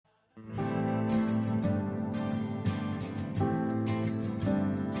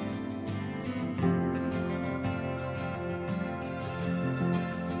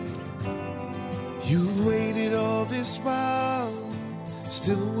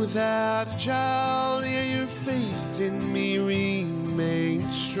Still without a child, yeah, your faith in me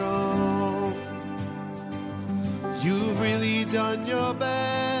remains strong. You've really done your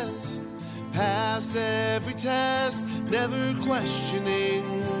best, passed every test, never questioning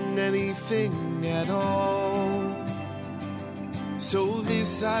anything at all. So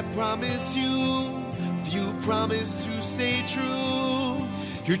this I promise you, if you promise to stay true,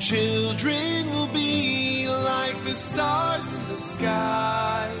 your children will be like the stars in the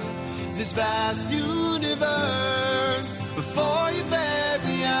sky, this vast universe before your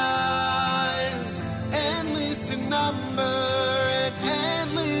very eyes, endless in number and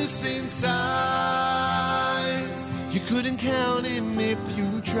endless in size. You couldn't count him if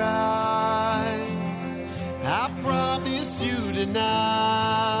you tried, I promise you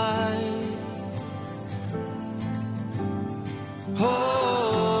tonight. Oh,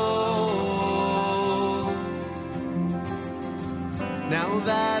 now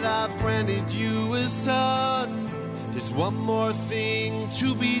that I've granted you a son, there's one more thing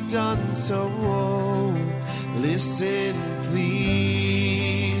to be done. So listen,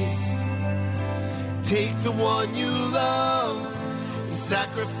 please. Take the one you love and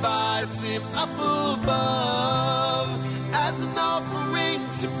sacrifice him up above as an offering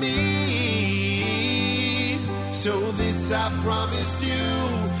to me. So this I promise you,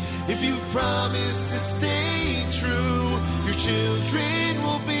 if you promise to stay true, your children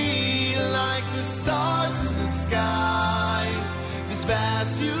will be like the stars in the sky, this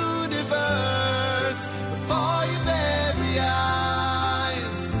vast universe before your very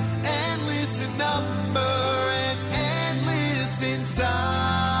eyes, endless in number and endless in size.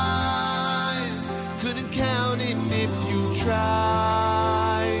 Couldn't count him if you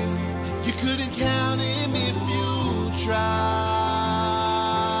tried. You couldn't count him if you tried.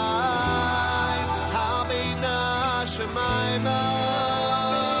 Habena Shemaima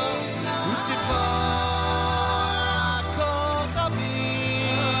Lucifer Kochavim.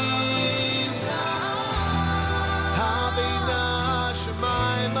 Habena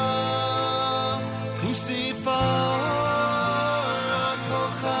Shemaima Lucifer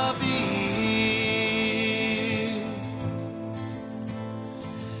Kochavim.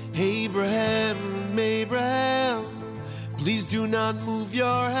 Abraham, please do not move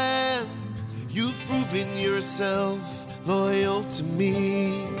your hand. You've proven yourself loyal to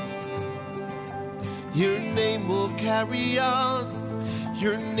me. Your name will carry on.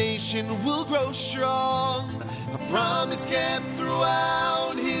 Your nation will grow strong. A promise kept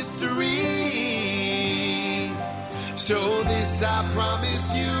throughout history. So this I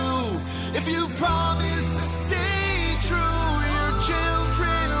promise you, if you promise to stay true, your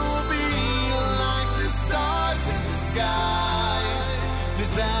children will be like the stars in the sky,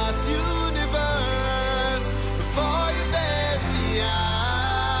 this vast universe before your very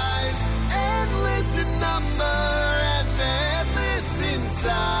eyes, endless in number and endless in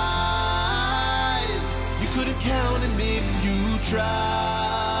size. You couldn't count him if you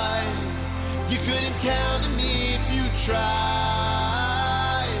tried. You couldn't count him if you tried.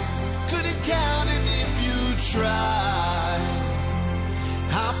 Couldn't count him if you tried.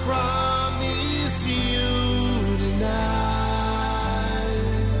 I promise you tonight.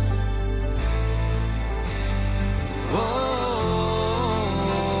 Oh,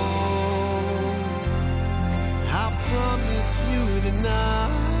 I promise you tonight.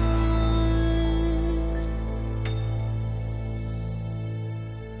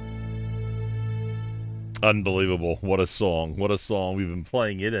 Unbelievable. What a song. What a song. We've been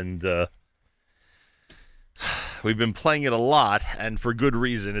playing it, and we've been playing it a lot, and for good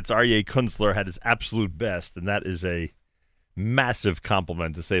reason. It's Aryeh Kunstler at his absolute best, and that is a massive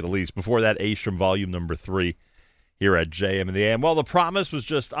compliment, to say the least. Before that, Ashram Volume number 3 here at JM in the AM. Well, the promise was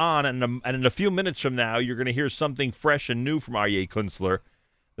just on, and in a few minutes from now, you're going to hear something fresh and new from Aryeh Kunstler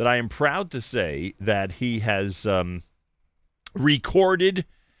that I am proud to say that he has recorded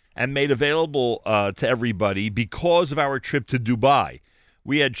and made available to everybody because of our trip to Dubai.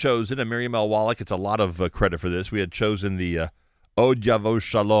 We had chosen, and Miriam L. Wallach gets a lot of credit for this, we had chosen the Od Yavo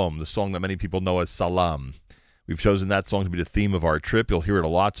Shalom, the song that many people know as Salam. We've chosen that song to be the theme of our trip. You'll hear it a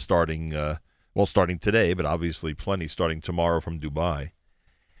lot starting today, but obviously plenty starting tomorrow from Dubai.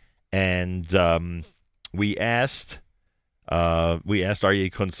 And we asked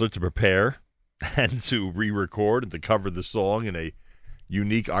Aryeh Kunstler to prepare and to re-record and to cover the song in a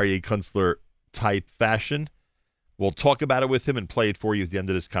unique Aryeh Kunstler type fashion. We'll talk about it with him and play it for you at the end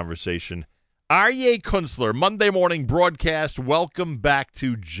of this conversation. Aryeh Kunstler, Monday morning broadcast. Welcome back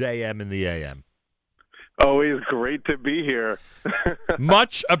to JM in the AM. Always great to be here.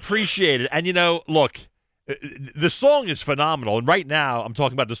 Much appreciated. And, look, The song is phenomenal, and right now I'm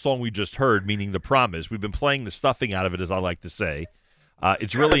talking about the song we just heard, meaning The Promise. We've been playing the stuffing out of it, as I like to say.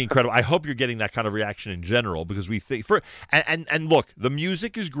 It's really incredible. I hope you're getting that kind of reaction in general, because we think and look, the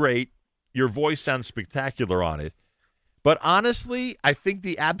music is great. Your voice sounds spectacular on it. But honestly, I think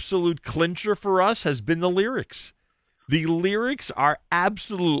the absolute clincher for us has been the lyrics. The lyrics are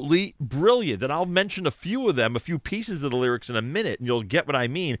absolutely brilliant, and I'll mention a few of them, a few pieces of the lyrics in a minute, and you'll get what I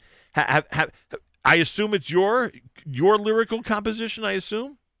mean. I assume it's your lyrical composition, I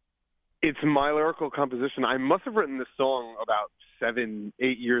assume? It's my lyrical composition. I must have written this song about 7-8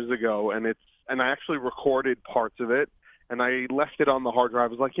 years ago, and I actually recorded parts of it, and I left it on the hard drive.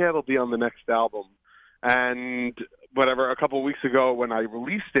 I was like, yeah, it'll be on the next album. And whatever, a couple of weeks ago when I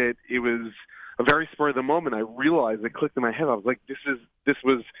released it, it was a very spur of the moment. I realized, it clicked in my head. I was like, this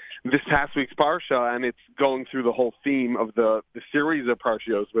was this past week's Parsha, and it's going through the whole theme of the series of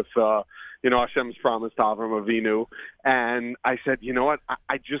Parshios with, Hashem's promise to Avram Avinu. And I said, you know what?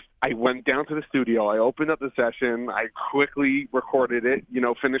 I went down to the studio. I opened up the session. I quickly recorded it,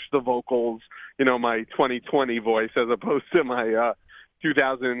 finished the vocals, my 2020 voice as opposed to my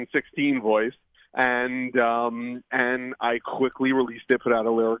 2016 voice. And I quickly released it, put out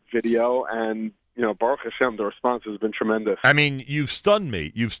a lyric video, and Baruch Hashem, the response has been tremendous. I mean, you've stunned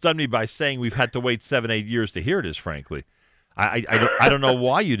me. You've stunned me by saying we've had to wait 7-8 years to hear this. Frankly, I don't know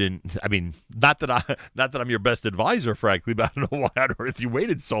why you didn't. I mean, not that I'm your best advisor, frankly, but I don't know why on earth you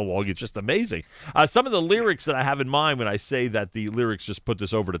waited so long. It's just amazing. Some of the lyrics that I have in mind when I say that the lyrics just put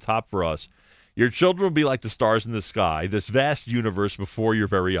this over the top for us. Your children will be like the stars in the sky, this vast universe before your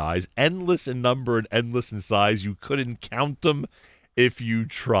very eyes, endless in number and endless in size. You couldn't count them if you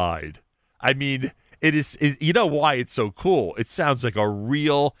tried. I mean, you know why it's so cool? It sounds like a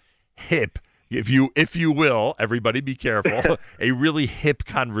real hip, if you will, everybody be careful, a really hip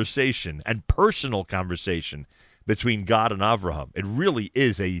conversation and personal conversation between God and Avraham. It really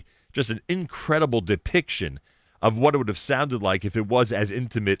is just an incredible depiction of what it would have sounded like if it was as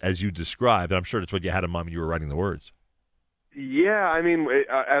intimate as you described. And I'm sure that's what you had in mind when you were writing the words. Yeah, I mean,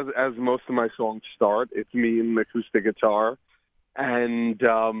 as most of my songs start, it's me and the acoustic guitar, and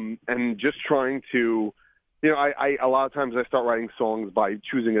just trying to, I a lot of times I start writing songs by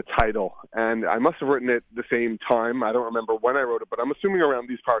choosing a title, and I must have written it the same time. I don't remember when I wrote it, but I'm assuming around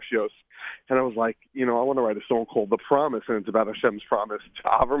these Parshios. And I was like, I want to write a song called The Promise, and it's about Hashem's promise to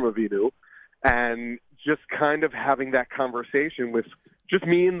Avram Avinu, and just kind of having that conversation with just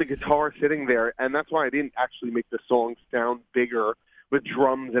me and the guitar sitting there. And that's why I didn't actually make the song sound bigger with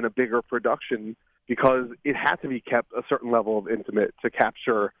drums and a bigger production, because it had to be kept a certain level of intimate to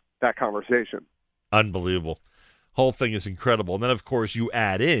capture that conversation. Unbelievable. Whole thing is incredible. And then, of course, you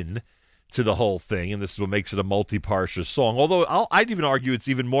add in to the whole thing, and this is what makes it a multi-parsha song. Although I'd even argue it's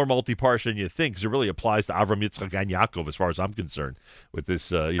even more multi-parsha than you think, because it really applies to Avram, Yitzchak, and Yaakov, as far as I'm concerned, with this,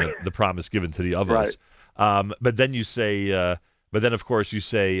 the promise given to the others. Right. But then you say, of course, you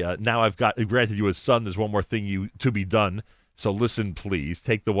say, now I've granted you a son. There's one more thing to be done. So listen, please.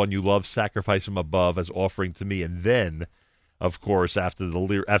 Take the one you love, sacrifice from above as offering to me, and then, of course, after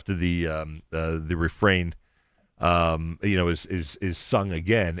the refrain. Is sung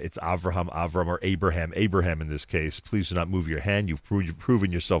again. It's Avram, or Abraham in this case. Please do not move your hand. You've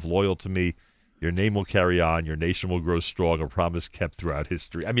proven yourself loyal to me. Your name will carry on. Your nation will grow strong. A promise kept throughout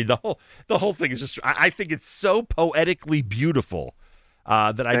history. I mean, the whole thing is just. I think it's so poetically beautiful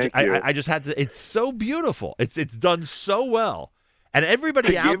that I just had to. It's so beautiful. It's done so well. And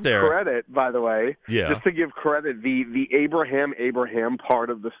everybody out there. To give credit, by the way, yeah. Just to give credit, the Abraham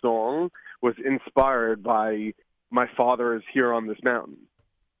part of the song was inspired by My Father Is Here on This Mountain.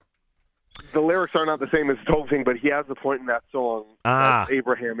 The lyrics are not the same as the whole thing, but he has a point in that song,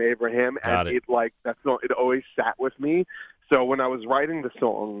 Abraham, and that song, it always sat with me. So when I was writing the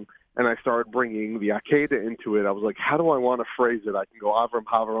song and I started bringing the Akedah into it, I was like, how do I want to phrase it? I can go Avram,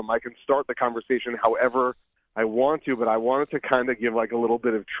 Avram. I can start the conversation however I want to, but I wanted to kind of give like a little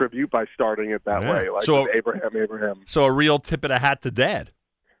bit of tribute by starting it that way, like so, Abraham. So a real tip of the hat to Dad.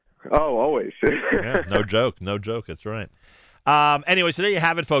 Oh, always. Yeah, no joke. That's right. Anyway, so there you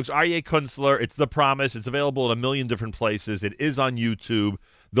have it, folks. Aryeh Kunstler. It's The Promise. It's available in a million different places. It is on YouTube.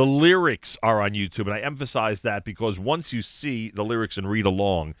 The lyrics are on YouTube, and I emphasize that because once you see the lyrics and read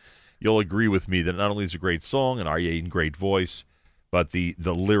along, you'll agree with me that not only is it a great song and Aryeh in great voice, but the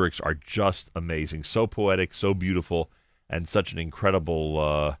lyrics are just amazing. So poetic, so beautiful, and such an incredible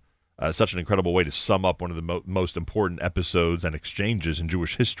way to sum up one of the most important episodes and exchanges in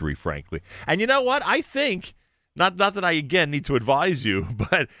Jewish history, frankly. And you know what? I think, not that I, again, need to advise you,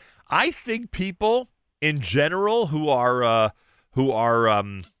 but I think people in general who are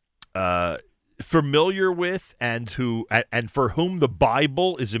familiar with and for whom the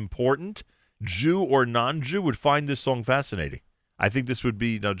Bible is important, Jew or non-Jew, would find this song fascinating. I think this would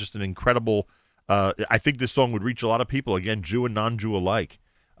be just an incredible. I think this song would reach a lot of people, again, Jew and non-Jew alike,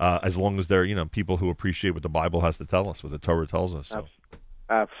 as long as they're people who appreciate what the Bible has to tell us, what the Torah tells us. So.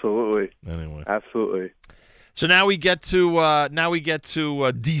 Absolutely. Anyway, absolutely. So now we get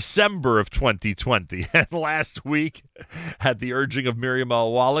to December of 2020, and last week, at the urging of Miriam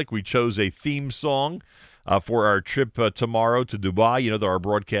L. Wallach, we chose a theme song for our trip tomorrow to Dubai. You know that our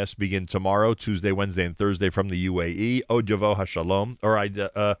broadcasts begin tomorrow, Tuesday, Wednesday, and Thursday from the UAE. Od Yavo HaShalom,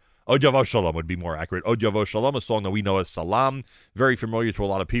 Od Yavo Shalom would be more accurate. Od Yavo Shalom, a song that we know as Salam, very familiar to a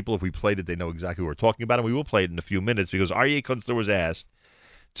lot of people. If we played it, they know exactly what we're talking about, and we will play it in a few minutes because Aryeh Kunstler was asked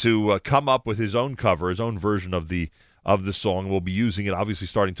to come up with his own cover, his own version of the song. We'll be using it, obviously,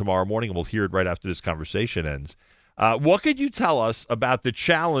 starting tomorrow morning, and we'll hear it right after this conversation ends. What could you tell us about the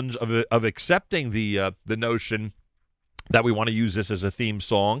challenge of accepting the notion that we want to use this as a theme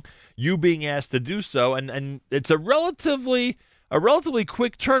song, you being asked to do so, and it's a relatively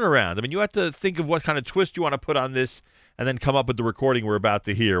quick turnaround. I mean, you have to think of what kind of twist you want to put on this and then come up with the recording we're about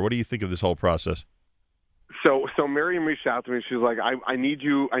to hear. What do you think of this whole process? So Miriam reached out to me. She's like, I need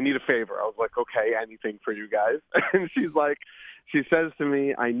a favor. I was like, okay, anything for you guys. And she says to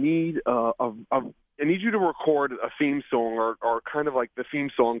me, I need you to record a theme song or kind of like the theme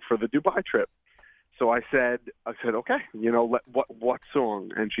song for the Dubai trip. So I said, okay, what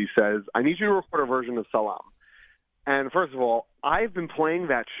song? And she says, I need you to record a version of Salam. And first of all, I've been playing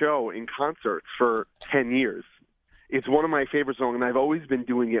that show in concerts for 10 years. It's one of my favorite songs, and I've always been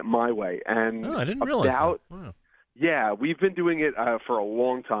doing it my way. And I didn't realize that. Wow. Yeah, we've been doing it for a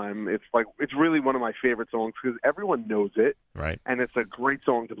long time. It's really one of my favorite songs because everyone knows it, right? And it's a great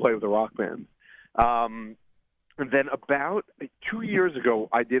song to play with a rock band. And then about 2 years ago,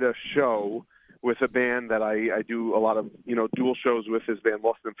 I did a show with a band that I do a lot of dual shows with. This band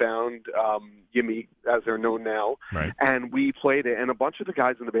Lost and Found, Yimmy, as they're known now, right. And we played it. And a bunch of the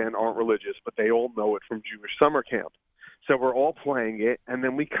guys in the band aren't religious, but they all know it from Jewish summer camp. So we're all playing it, and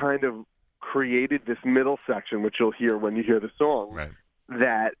then we kind of created this middle section, which you'll hear when you hear the song, right.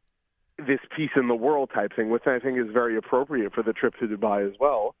 That this peace in the world type thing, which I think is very appropriate for the trip to Dubai as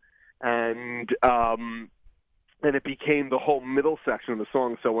well. And it became the whole middle section of the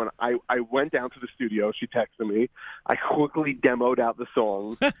song. So when I went down to the studio, she texted me. I quickly demoed out the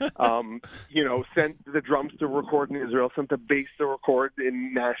song, sent the drums to record in Israel, sent the bass to record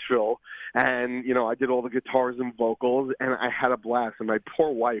in Nashville. And, I did all the guitars and vocals, and I had a blast. And my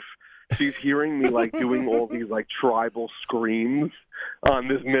poor wife, she's hearing me, doing all these, tribal screams on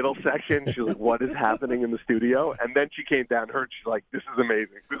this middle section. She's like, what is happening in the studio? And then she came down, heard, she's like, this is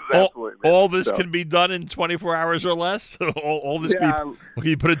amazing. This is absolutely amazing. All this can be done in 24 hours or less? all this can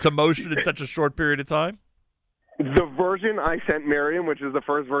you put into motion in such a short period of time? The version I sent Miriam, which is the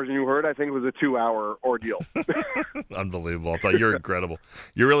first version you heard, I think was a 2-hour ordeal. Unbelievable. I thought you're incredible.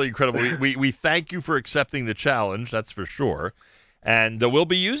 You're really incredible. We thank you for accepting the challenge, that's for sure. And we'll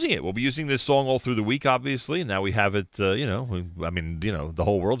be using it. We'll be using this song all through the week, obviously. And now we have it, the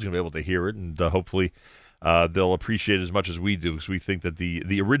whole world's going to be able to hear it. And hopefully they'll appreciate it as much as we do, because we think that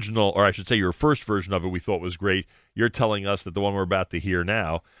the original, or I should say your first version of it, we thought was great. You're telling us that the one we're about to hear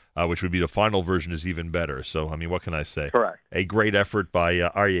now, which would be the final version, is even better. So, what can I say? Correct. A great effort by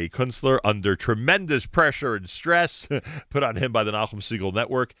Aryeh Kunstler under tremendous pressure and stress put on him by the Nachum Segal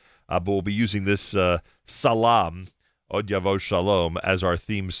Network. But we'll be using this Salam, Od Yavo Shalom, as our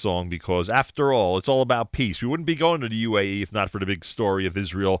theme song, because after all, it's all about peace. We wouldn't be going to the UAE if not for the big story of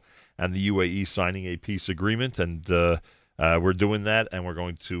Israel and the UAE signing a peace agreement, and we're doing that, and we're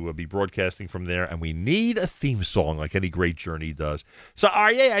going to be broadcasting from there, and we need a theme song like any great journey does. So,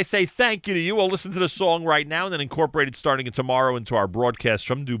 Aryeh, I say thank you to you. We'll listen to the song right now and then incorporate it starting tomorrow into our broadcast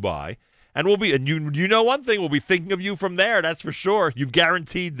from Dubai, and we'll be, and you know one thing, we'll be thinking of you from there, that's for sure. You've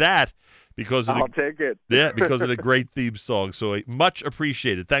guaranteed that. I'll take it. Yeah, because of the great theme song. So much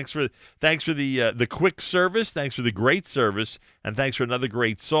appreciated. Thanks for the quick service. Thanks for the great service, and thanks for another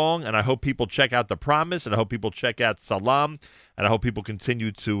great song. And I hope people check out The Promise, and I hope people check out Salam, and I hope people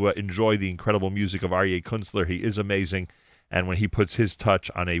continue to enjoy the incredible music of Aryeh Kunstler. He is amazing, and when he puts his touch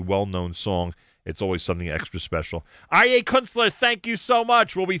on a well-known song, it's always something extra special. Aryeh Kunstler, thank you so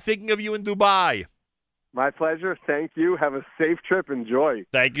much. We'll be thinking of you in Dubai. My pleasure. Thank you. Have a safe trip. Enjoy.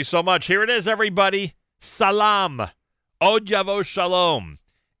 Thank you so much. Here it is, everybody. Salam. Od Yavo Shalom.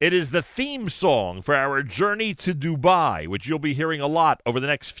 It is the theme song for our journey to Dubai, which you'll be hearing a lot over the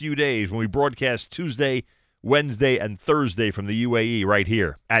next few days when we broadcast Tuesday, Wednesday, and Thursday from the UAE right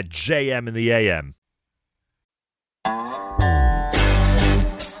here at JM in the AM.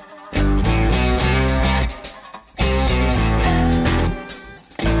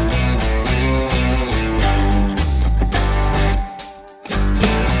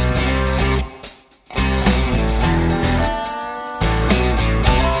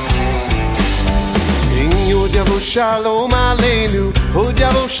 shalom aleinu, od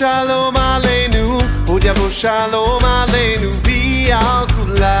yavo shalom aleinu, od yavo shalom aleinu, v'al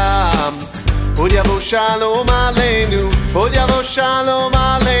kulam. Od yavo shalom aleinu, od yavo shalom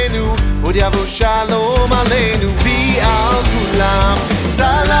aleinu, od yavo shalom aleinu, v'al kulam.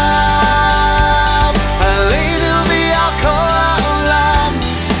 Salam aleinu v'al kol ha'olam.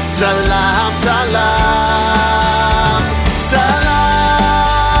 Salam, salam,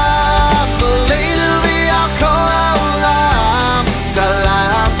 salam aleinu v'al kol ha'olam.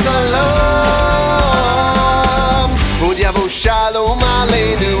 Salam, salam. Od yavo shalom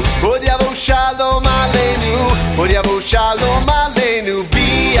aleinu, od yavo shalom aleinu, od yavo shalom aleinu,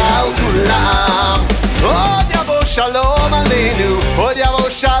 v'al kulam. Od yavo shalom aleinu, od yavo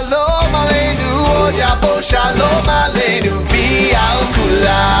shalom aleinu, od yavo shalom aleinu, v'al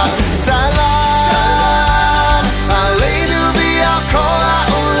kulam. Salam aleinu v'al kol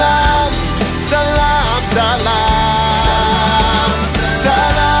ha'olam. Salam, salam,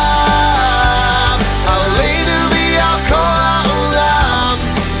 salam aleinu v'al kol ha'olam.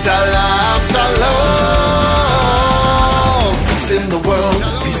 Salam, salam. Peace in the world,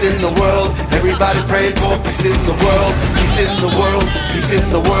 peace in the world. Everybody's praying for peace in the world, peace in the world, peace in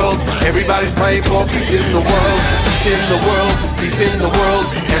the world. Everybody's praying for peace in the world, peace in the world, peace in the world.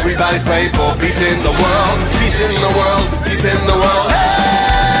 Everybody's praying for peace in the world, peace in the world, peace in the world. Hey!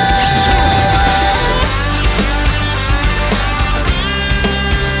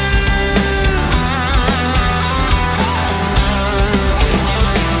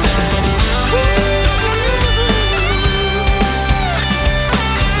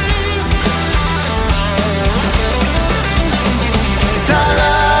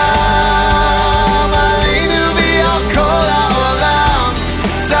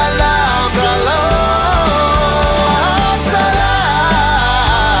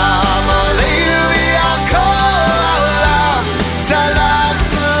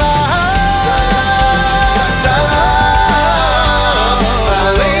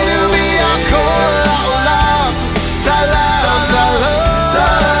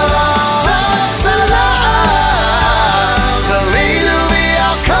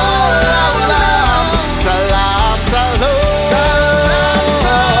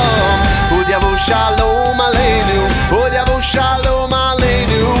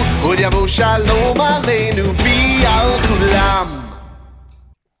 Shalom aleinu v'al kulam.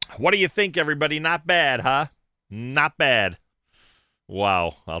 What do you think, everybody? Not bad, huh? Not bad.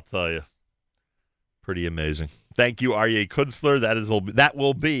 Wow, I'll tell you. Pretty amazing. Thank you, Aryeh Kunstler. That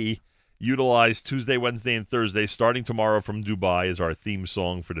will be utilized Tuesday, Wednesday, and Thursday, starting tomorrow from Dubai, as our theme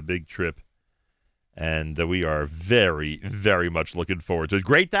song for the big trip. And we are very, very much looking forward to it.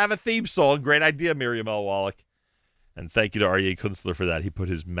 Great to have a theme song. Great idea, Miriam L. Wallach. And thank you to Aryeh Kunstler for that. He put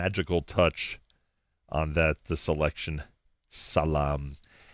his magical touch on that selection. Salam.